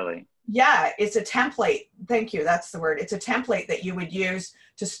template, really. Yeah, it's a template. Thank you. That's the word. It's a template that you would use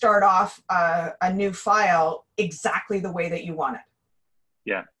to start off a new file exactly the way that you want it.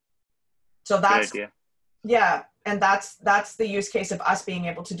 Yeah. So that's, good idea. Yeah. And that's the use case of us being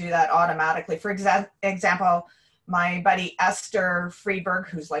able to do that automatically. For example, my buddy Esther Freeberg,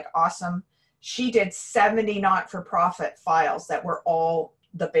 who's like awesome, she did 70 not-for-profit files that were all,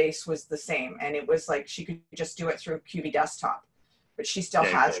 the base was the same. And it was like, she could just do it through QB Desktop. But she still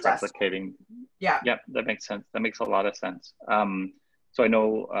has replicating. Yeah. Yep, that makes sense. That makes a lot of sense. So I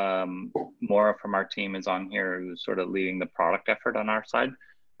know Maura from our team is on here, who's sort of leading the product effort on our side,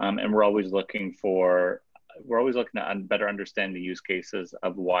 and we're always looking to better understand the use cases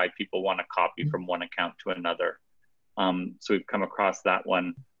of why people want to copy from one account to another. So we've come across that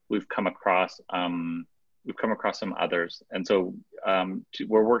one. We've come across some others, and so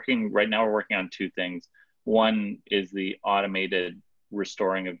we're working on two things. One is the automated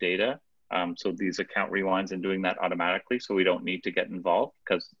restoring of data. So these account rewinds and doing that automatically, so we don't need to get involved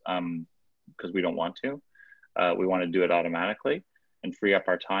because we don't want to. We want to do it automatically and free up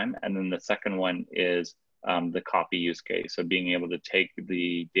our time. And then the second one is the copy use case. So being able to take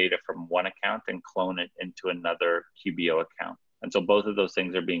the data from one account and clone it into another QBO account. And so both of those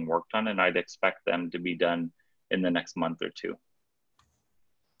things are being worked on, and I'd expect them to be done in the next month or two.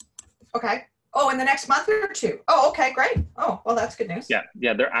 Okay. Oh, in the next month or two. Oh, okay, great. Oh, well, that's good news. Yeah,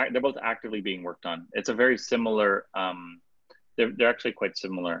 they're both actively being worked on. It's a very similar. They're actually quite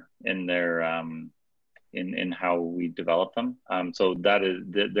similar in their in how we develop them. So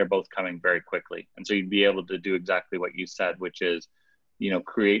they're both coming very quickly, and so you'd be able to do exactly what you said, which is,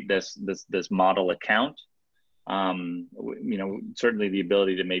 create this model account. Certainly the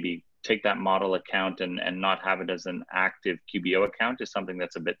ability to maybe take that model account and not have it as an active QBO account is something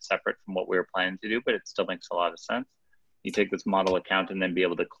that's a bit separate from what we were planning to do, but it still makes a lot of sense. You take this model account and then be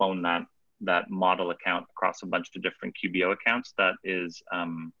able to clone that model account across a bunch of different QBO accounts. That is,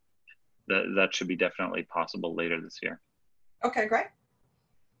 that should be definitely possible later this year. Okay, great.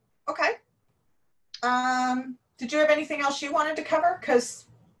 Okay. Did you have anything else you wanted to cover? Because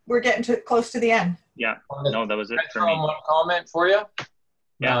we're getting close to the end. Yeah, no, that was it for me. One comment for you.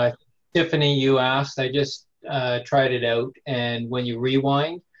 Yeah. Tiffany, you asked, I just tried it out, and when you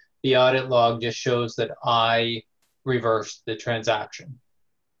rewind, the audit log just shows that I reversed the transaction.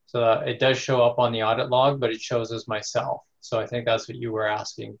 So it does show up on the audit log, but it shows as myself. So I think that's what you were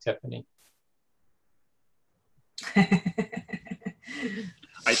asking, Tiffany.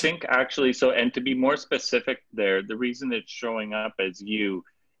 I think actually, and to be more specific there, the reason it's showing up as you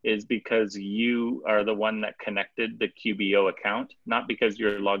is because you are the one that connected the QBO account, not because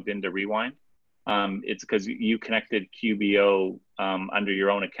you're logged into Rewind. It's because you connected QBO under your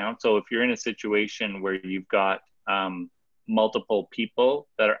own account. So if you're in a situation where you've got multiple people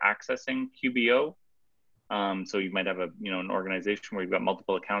that are accessing QBO, so you might have an organization where you've got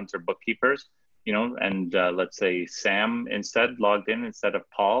multiple accounts or bookkeepers, and let's say Sam instead logged in instead of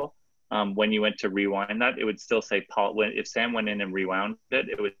Paul. When you went to rewind that, it would still say Paul. If Sam went in and rewound it,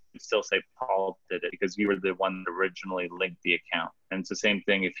 it would still say Paul did it because you were the one that originally linked the account. And it's the same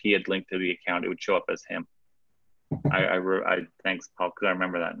thing. If he had linked to the account, it would show up as him. I thanks, Paul, because I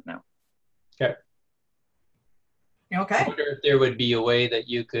remember that now. Okay. Okay. I wonder if there would be a way that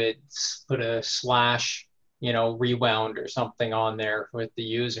you could put a slash you know, rewound or something on there with the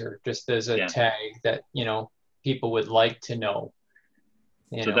user, just as a tag that, you know, people would like to know.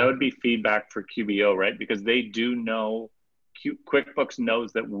 So that would be feedback for QBO, right? Because they do know, QuickBooks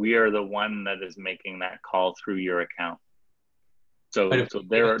knows that we are the one that is making that call through your account. So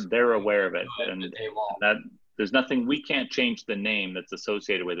they're aware of it, and that there's nothing, we can't change the name that's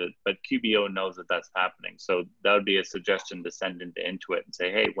associated with it, but QBO knows that that's happening. So that would be a suggestion to send into Intuit and say,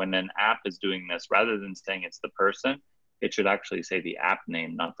 hey, when an app is doing this, rather than saying it's the person, it should actually say the app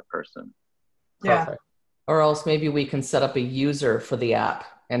name, not the person. Yeah. Perfect. Or else maybe we can set up a user for the app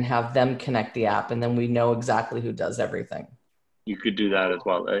and have them connect the app, and then we know exactly who does everything. You could do that as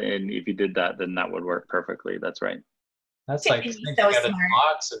well. And if you did that, then that would work perfectly. That's right. That's like thinking out of the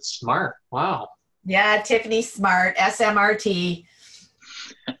box. It's smart. Wow. Yeah, Tiffany Smart, SMRT.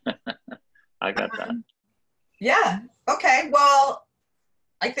 I got that. Yeah. Okay. Well,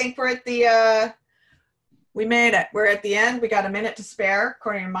 I think we're at the, we made it. We're at the end. We got a minute to spare,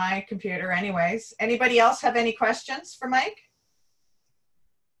 according to my computer anyways. Anybody else have any questions for Mike?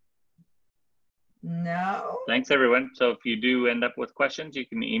 No. Thanks, everyone. So if you do end up with questions, you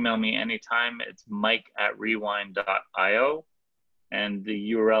can email me anytime. It's mike@rewind.io. And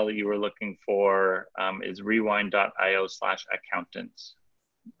the URL you were looking for is rewind.io/accountants.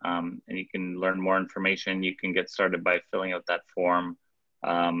 And you can learn more information. You can get started by filling out that form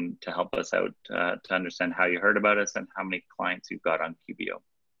to help us out to understand how you heard about us and how many clients you've got on QBO.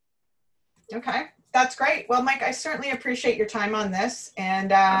 Okay, that's great. Well, Mike, I certainly appreciate your time on this.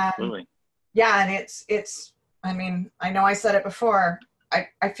 And absolutely. Yeah, and it's, I mean, I know I said it before, I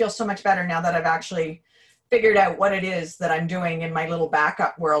feel so much better now that I've actually figured out what it is that I'm doing in my little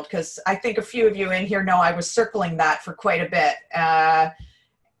backup world, because I think a few of you in here know I was circling that for quite a bit.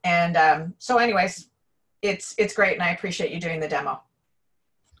 So anyways, it's great, and I appreciate you doing the demo.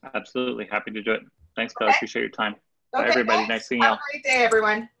 Absolutely, happy to do it. Thanks, Kelly. Okay. Appreciate your time. Okay, bye, everybody. Thanks. Nice seeing you. Have a great day,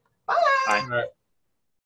 everyone. Bye. Bye. All right.